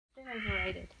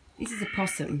Overrated. This is a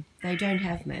possum. They don't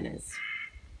have manners.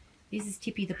 This is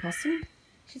Tippie the possum.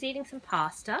 She's eating some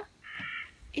pasta.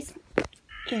 Yeah,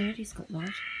 it is got light.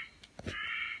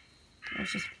 I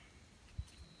was just...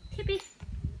 Tippie.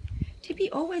 Tippie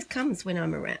always comes when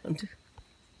I'm around.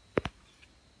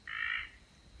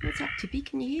 What's up, Tippie?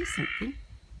 Can you hear something?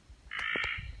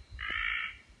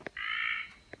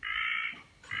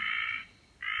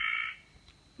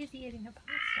 Busy eating her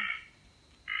pasta.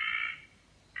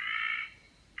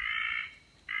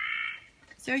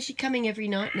 So is she coming every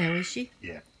night now, is she?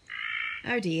 Yeah.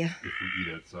 Oh dear. If we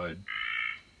eat outside,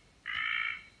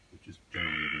 which is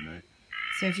generally every night.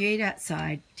 So if you eat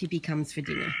outside, Tippie comes for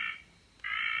dinner.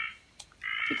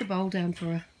 Put the bowl down for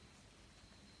her.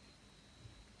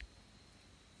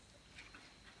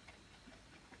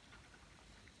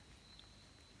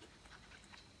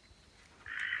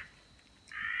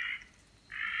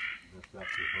 That's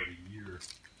after about a year of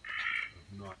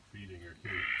not feeding her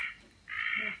too.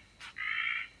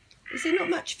 Is there not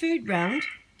much food round?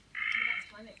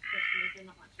 That's my next question. Is there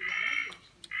not much around?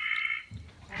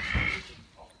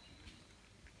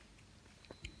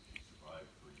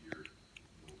 Survived for a year.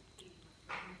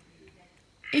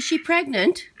 Is she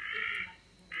pregnant?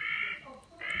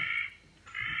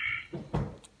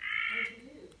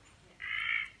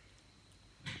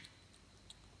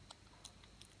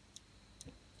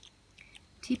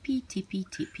 Tippie, Tippie,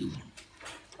 Tippie.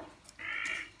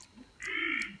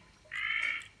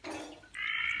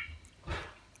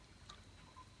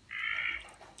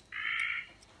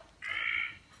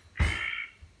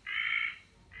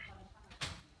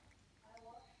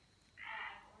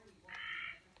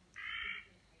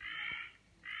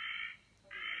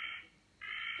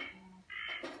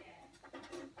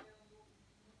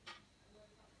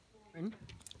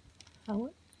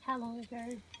 How long ago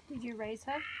did you raise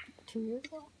her? 2 years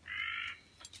ago.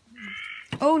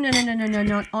 Oh, no, no, no, no, no,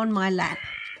 not on my lap.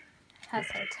 Has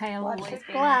her tail Watch always the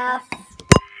been glass.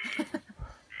 like that?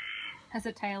 Has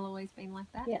her tail always been like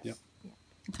that? Yes. Yep. Yeah.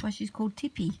 That's why she's called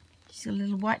Tippie. She's got a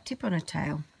little white tip on her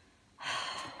tail.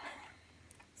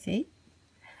 See?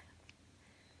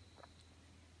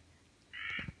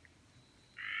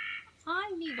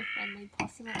 I need a friendly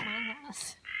possum at my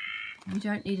house. You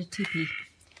don't need a Tippie.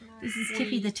 No, This is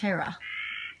Tippie the Terror.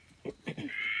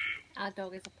 Our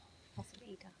dog is a possum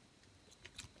eater.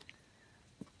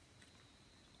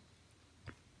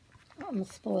 I'm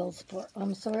spoiled sport.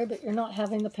 I'm sorry, but you're not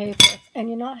having the paper. And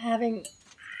you're not having...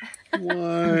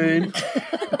 One.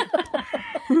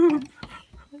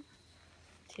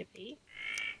 Tippie.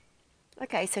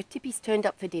 Okay, so Tippie's turned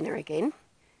up for dinner again.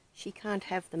 She can't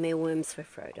have the mealworms for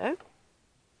Frodo.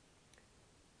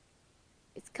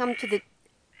 It's come to the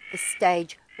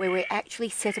stage where we actually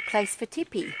set a place for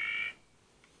Tippie.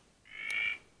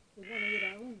 We want to eat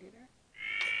our own dinner.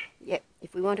 Yep,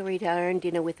 if we want to eat our own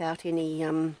dinner without any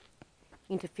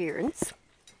interference,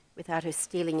 without her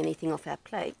stealing anything off our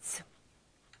plates,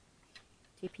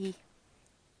 Tippie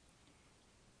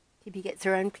gets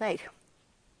her own plate.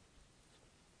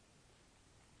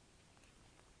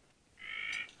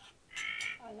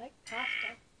 I like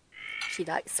pasta. She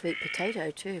likes sweet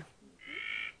potato too.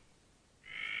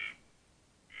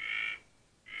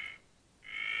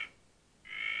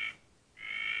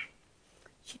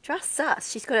 She trusts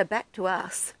us. She's got her back to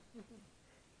us.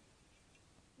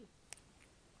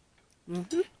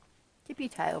 Tippie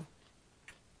tail.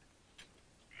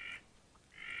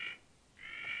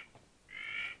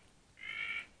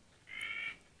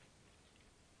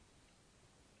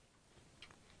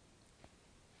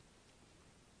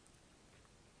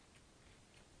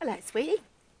 Hello, sweetie.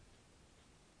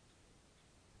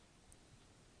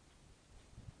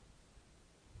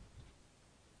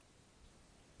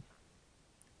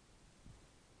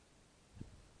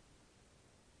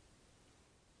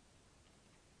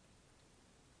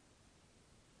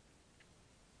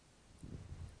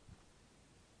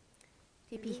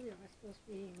 Tippie. You really are supposed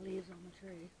to be eating leaves on the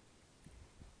tree.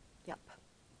 Yep.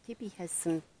 Tippie has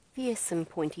some fearsome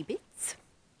pointy bits.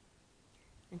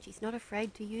 And she's not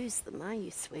afraid to use them, are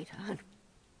you, sweetheart?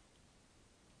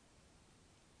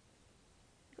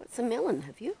 You've got some melon,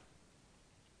 have you?